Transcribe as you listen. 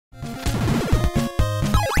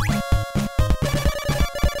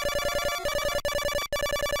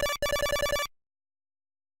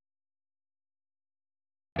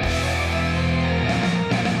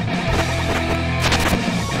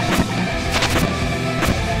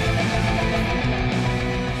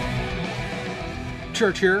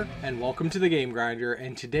Church here, and welcome to the Game Grinder,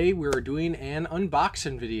 and today we are doing an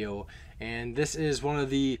unboxing video, and this is one of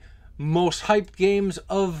the most hyped games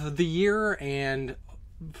of the year, and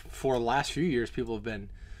for the last few years people have been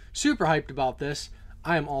super hyped about this.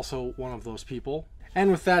 I am also one of those people. And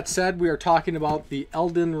with that said, we are talking about the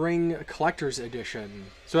Elden Ring Collector's Edition.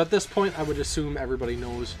 So at this point I would assume everybody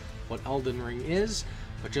knows what Elden Ring is,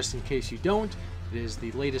 but just in case you don't, it is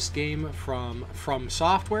the latest game from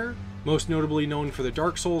Software, most notably known for the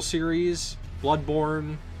Dark Souls series,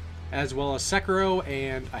 Bloodborne, as well as Sekiro,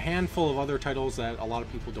 and a handful of other titles that a lot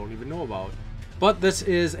of people don't even know about. But this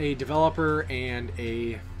is a developer and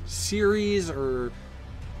a series or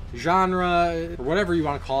genre, or whatever you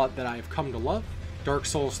want to call it, that I've come to love. Dark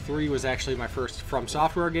Souls 3 was actually my first From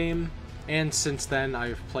Software game, and since then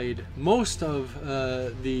I've played most of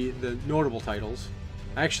the notable titles.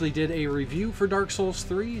 I actually did a review for Dark Souls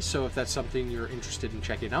 3, so if that's something you're interested in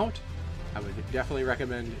checking out, I would definitely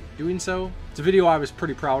recommend doing so. It's a video I was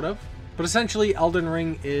pretty proud of. But essentially, Elden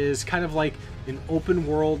Ring is kind of like an open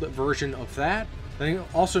world version of that. It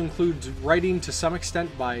also includes writing to some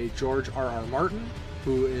extent by George R.R. Martin,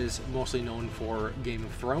 who is mostly known for Game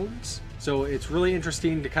of Thrones. So it's really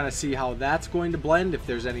interesting to kind of see how that's going to blend, if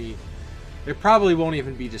there's any. It probably won't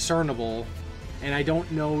even be discernible. And I don't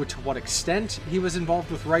know to what extent he was involved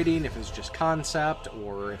with writing, if it's just concept,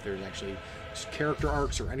 or if there's actually just character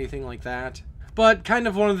arcs or anything like that. But kind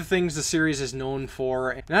of one of the things the series is known for,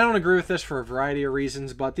 and I don't agree with this for a variety of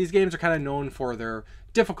reasons, but these games are kind of known for their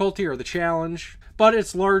difficulty or the challenge. But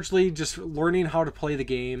it's largely just learning how to play the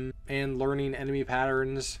game and learning enemy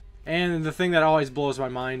patterns. And the thing that always blows my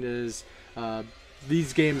mind is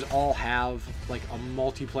these games all have like a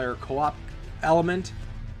multiplayer co-op element,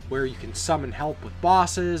 where you can summon help with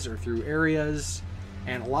bosses or through areas,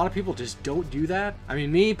 and a lot of people just don't do that. I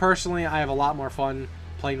mean, me personally, I have a lot more fun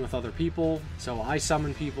playing with other people, so I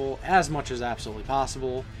summon people as much as absolutely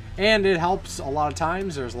possible, and it helps a lot of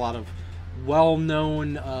times. There's a lot of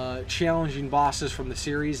well-known challenging bosses from the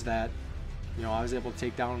series that, you know, I was able to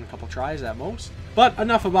take down in a couple tries at most. But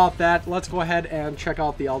enough about that. Let's go ahead and check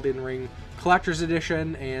out the Elden Ring Collector's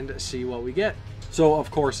Edition and see what we get. So,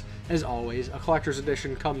 of course, as always, a collector's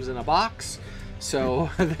edition comes in a box. So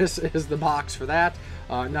this is the box for that.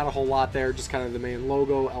 Not a whole lot there, just kind of the main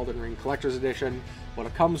logo, Elden Ring Collector's Edition, what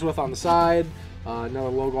it comes with on the side, another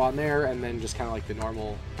logo on there, and then just kind of like the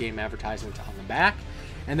normal game advertisement on the back.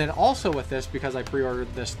 And then also with this, because I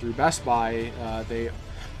pre-ordered this through Best Buy,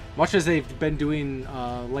 much as they've been doing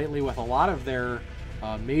lately with a lot of their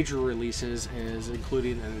major releases, is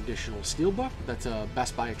including an additional steelbook that's a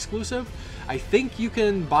Best Buy exclusive. I think you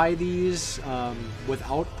can buy these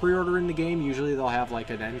without pre-ordering the game. Usually they'll have like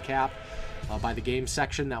an end cap by the game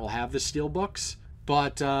section that will have the steelbooks.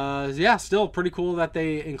 But yeah, still pretty cool that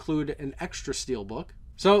they include an extra steelbook.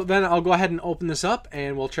 So then I'll go ahead and open this up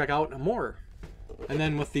and we'll check out more. And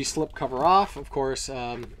then with the slip cover off, of course,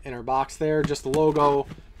 in our box there, just the logo,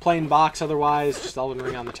 plain box otherwise, just Elden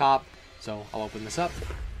Ring on the top. So I'll open this up.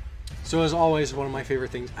 So as always, one of my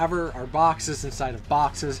favorite things ever are boxes inside of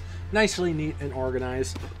boxes. Nicely neat and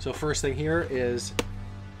organized. So first thing here is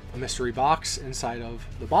a mystery box inside of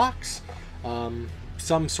the box.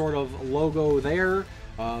 Some sort of logo there.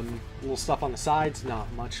 Little stuff on the sides,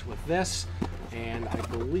 not much with this. And I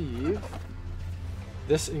believe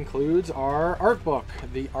this includes our art book,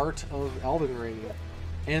 The Art of Elden Ring,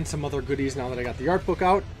 and some other goodies now that I got the art book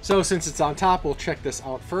out. So since it's on top, we'll check this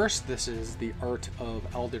out first. This is The Art of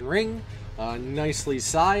Elden Ring. Nicely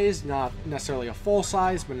sized, not necessarily a full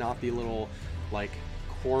size, but not the little like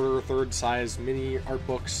quarter, third size mini art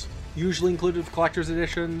books usually included with collector's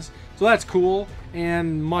editions. So that's cool,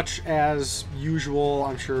 and much as usual,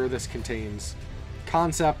 I'm sure this contains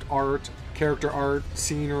concept art, character art,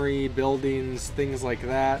 scenery, buildings, things like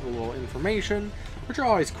that, a little information, which are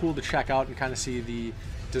always cool to check out and kind of see the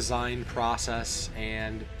design process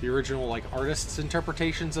and the original like artists'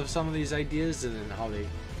 interpretations of some of these ideas and then how they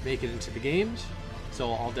make it into the games.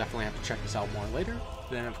 So I'll definitely have to check this out more later.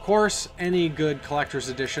 Then of course, any good collector's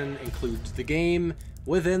edition includes the game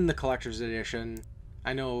within the collector's edition.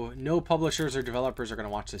 I know no publishers or developers are going to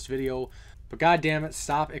watch this video, but god damn it,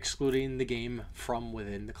 stop excluding the game from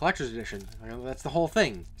within the collector's edition. That's the whole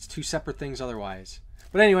thing. It's two separate things otherwise.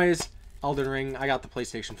 But anyways, Elden Ring, I got the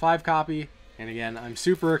PlayStation 5 copy, and again, I'm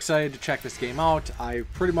super excited to check this game out. I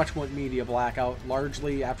pretty much went media blackout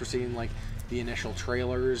largely after seeing like the initial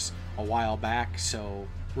trailers a while back, so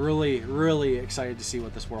really excited to see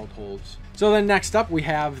what this world holds. So then next up we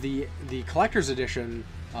have the collector's edition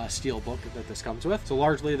steelbook that this comes with. So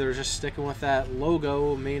largely they're just sticking with that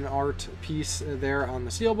logo main art piece there on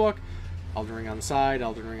the steelbook. Elden Ring on the side,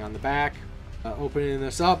 Elden Ring on the back. Opening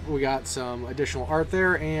this up, we got some additional art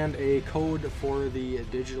there and a code for the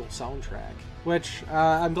digital soundtrack, which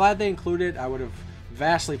I'm glad they included. I would have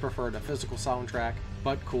vastly preferred a physical soundtrack,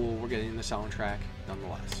 but cool, we're getting the soundtrack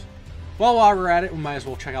nonetheless. Well, while we're at it, we might as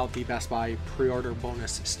well check out the Best Buy pre-order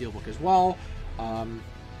bonus steelbook as well.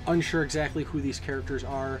 Unsure exactly who these characters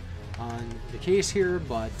are on the case here,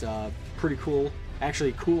 but pretty cool.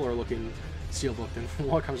 Actually, cooler looking steelbook than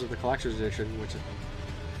what comes with the collector's edition, which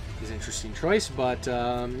is an interesting choice. But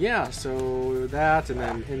yeah, so that, and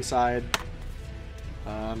then inside,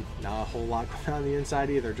 not a whole lot going on the inside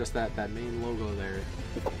either, just that main logo there.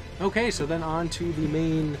 Okay, so then on to the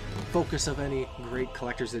main focus of any great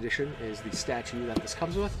collector's edition is the statue that this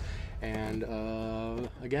comes with. And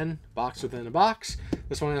again, box within a box.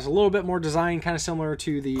 This one has a little bit more design, kind of similar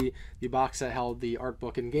to the box that held the art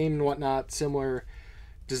book and game and whatnot. Similar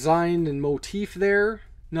design and motif there.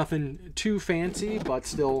 Nothing too fancy, but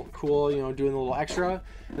still cool, you know, doing a little extra.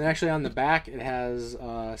 And actually on the back, it has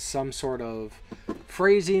some sort of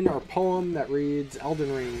phrasing or poem that reads,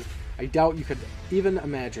 Elden Ring, I doubt you could even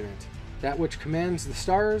imagine it. That which commands the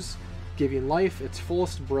stars, giving life its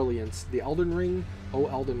fullest brilliance. The Elden Ring, oh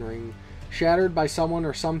Elden Ring. Shattered by someone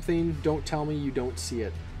or something, don't tell me you don't see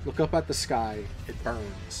it. Look up at the sky, it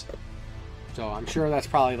burns. So I'm sure that's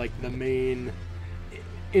probably like the main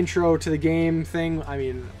intro to the game thing. I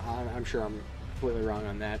mean, I'm sure I'm completely wrong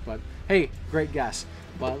on that, but hey, great guess.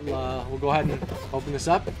 But we'll go ahead and open this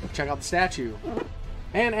up, check out the statue.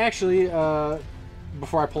 And actually,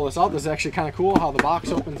 before I pull this out, this is actually kind of cool how the box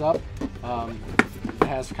opens up. It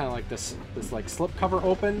has kind of like this like slip cover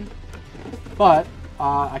open, but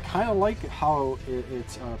I kind of like how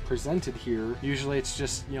it's presented here. Usually it's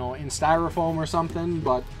just, you know, in styrofoam or something,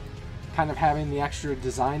 but kind of having the extra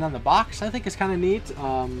design on the box I think is kind of neat.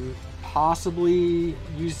 Possibly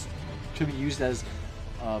to be used as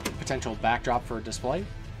a potential backdrop for a display,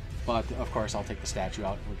 but of course I'll take the statue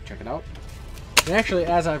out and we can check it out. And actually,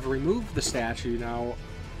 as I've removed the statue now,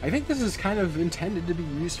 I think this is kind of intended to be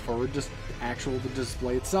used for just the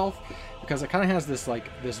display itself, because it kind of has this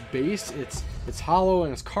this base. It's hollow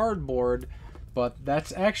and it's cardboard, but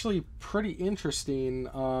that's actually pretty interesting.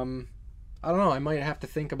 I don't know, I might have to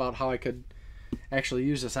think about how I could actually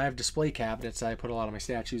use this. I have display cabinets that I put a lot of my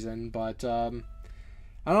statues in, but I don't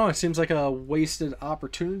know, it seems like a wasted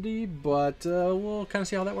opportunity, but we'll kind of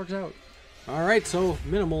see how that works out. Alright, so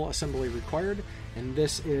minimal assembly required, and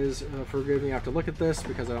this is, forgive me, I have to look at this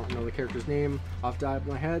because I don't know the character's name off the top of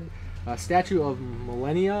my head. A statue of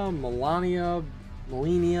Melania, I'm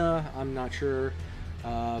not sure,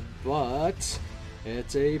 but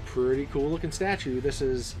it's a pretty cool looking statue.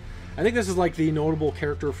 I think this is like the notable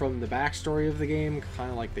character from the backstory of the game, kind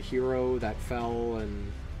of like the hero that fell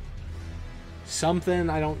and something.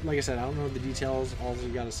 Like I said, I don't know the details. All you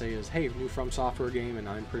gotta say is, hey, new From Software game, and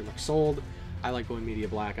I'm pretty much sold. I like going media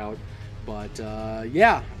blackout, but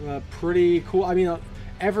yeah, pretty cool. I mean,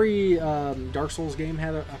 every Dark Souls game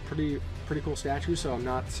had a pretty cool statue, so I'm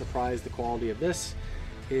not surprised the quality of this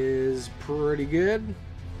is pretty good.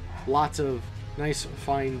 Lots of nice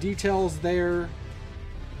fine details there.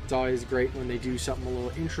 It's always great when they do something a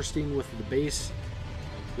little interesting with the base.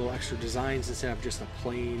 Little extra designs instead of just a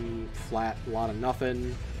plain, flat, lot of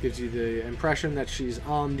nothing. Gives you the impression that she's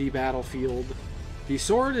on the battlefield. The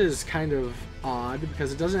sword is kind of odd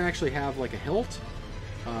because it doesn't actually have like a hilt.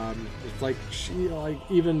 It's like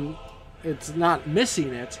it's not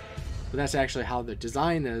missing it, but that's actually how the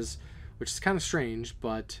design is, which is kind of strange.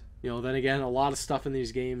 But you know, then again, a lot of stuff in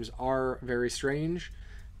these games are very strange.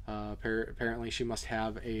 Apparently she must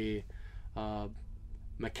have a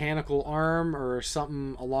mechanical arm or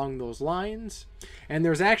something along those lines. And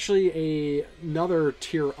there's actually another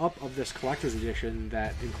tier up of this collector's edition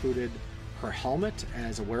that included her helmet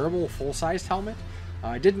as a wearable full-sized helmet.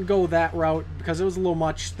 I didn't go that route because it was a little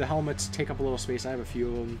much. The helmets take up a little space. I have a few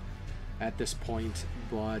of them at this point,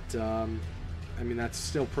 but I mean, that's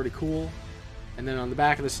still pretty cool. And then on the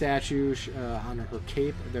back of the statue, on her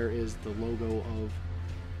cape, there is the logo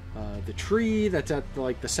of the tree that's at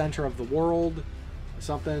the center of the world.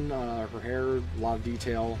 Something. Her hair, a lot of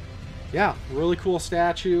detail. Yeah, really cool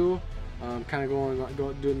statue. Kind of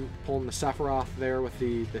pulling the Sephiroth there with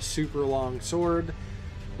the super long sword,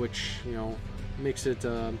 which, you know, makes it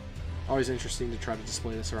always interesting to try to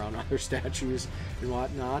display this around other statues and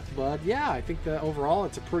whatnot. But yeah, I think that overall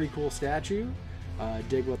it's a pretty cool statue.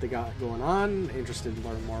 Dig what they got going on. Interested to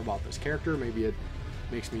learn more about this character. Maybe it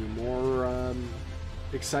makes me more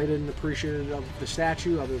excited and appreciative of the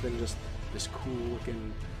statue, other than just this cool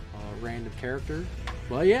looking random character.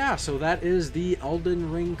 But yeah, so that is the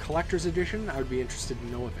Elden Ring Collector's Edition. I would be interested to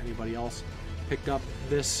know if anybody else picked up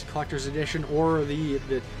this collector's edition or the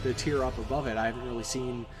tier up above it. I haven't really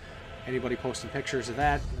seen anybody posting pictures of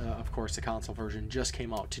that. Of course, the console version just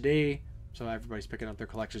came out today, so everybody's picking up their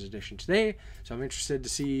collector's edition today. So I'm interested to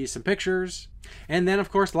see some pictures. And then, of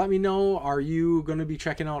course, let me know, are you going to be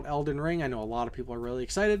checking out Elden Ring? I know a lot of people are really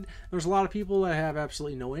excited. There's a lot of people that have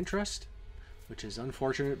absolutely no interest, which is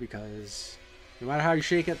unfortunate because no matter how you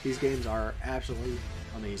shake it, these games are absolutely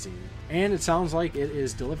amazing. And it sounds like it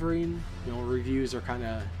is delivering. You know, reviews are kind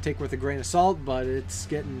of take with a grain of salt, but it's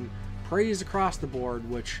getting praise across the board,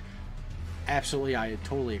 which absolutely I had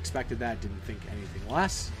totally expected that, didn't think anything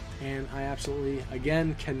less. And I absolutely,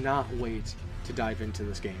 again, cannot wait to dive into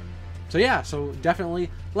this game. So yeah, so definitely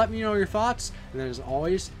let me know your thoughts. And then as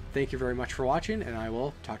always, thank you very much for watching, and I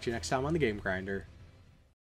will talk to you next time on the Game Grinder.